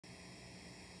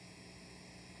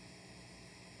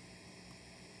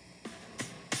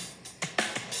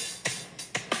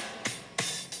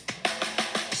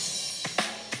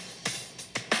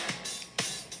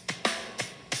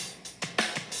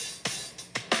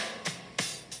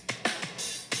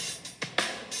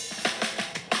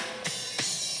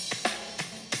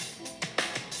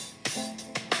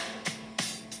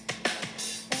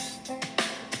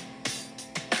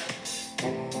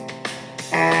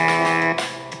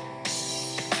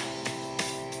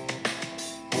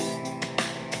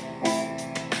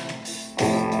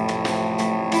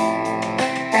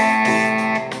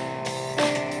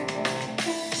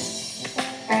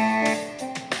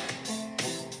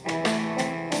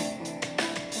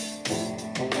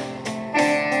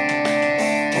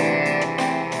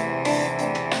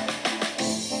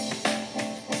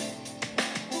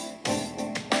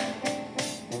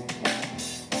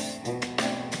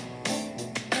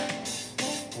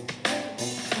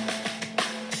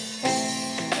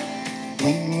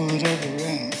When will it ever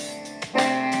end?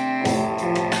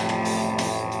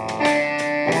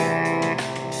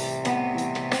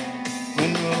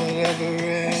 When will it ever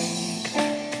end?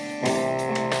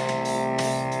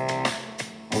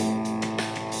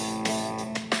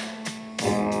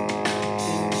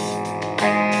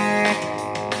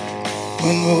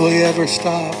 When will we ever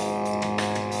stop?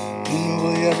 When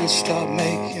will we ever stop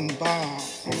making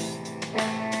bombs?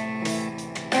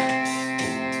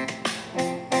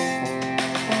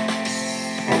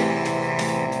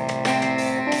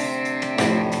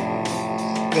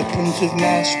 Weapons of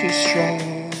mass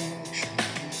destruction.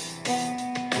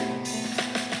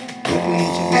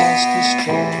 Weapons of mass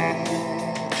destruction.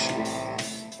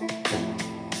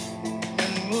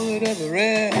 When will it ever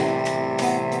end?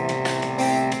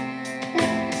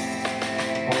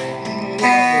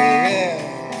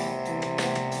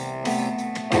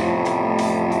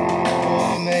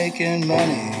 Making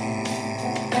money,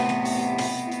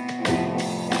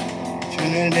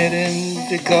 turning it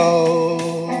into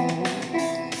gold.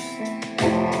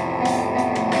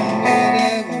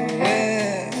 Whatever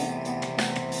end,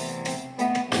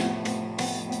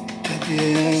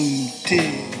 WMD.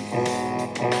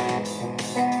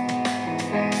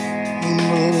 When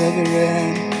will it ever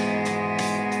end?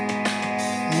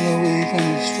 When are we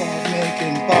gonna start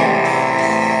making bombs?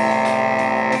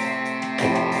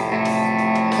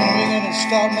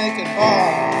 Stop making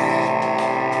bombs.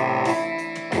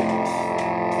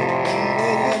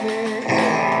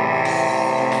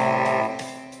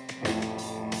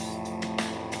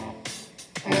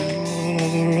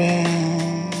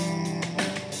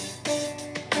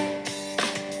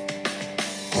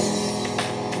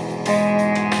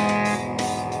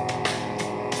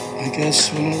 I guess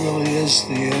when it really is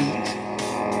the end,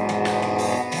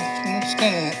 that's when it's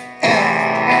gonna end.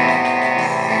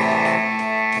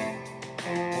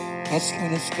 That's when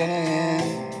it's gonna end.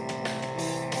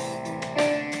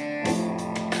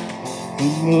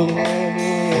 When will it ever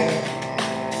end?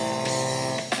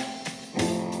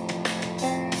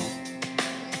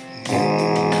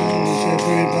 When is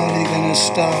everybody gonna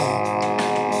stop?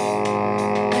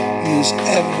 When is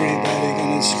everybody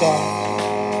gonna stop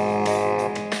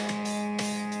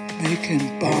making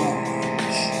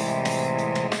bombs?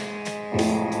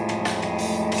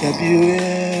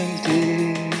 WMD.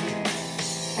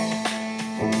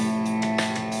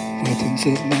 Weapons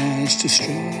of mass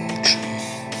destruction.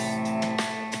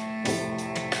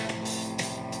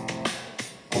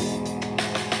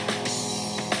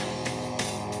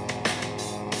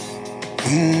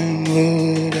 When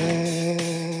will it end?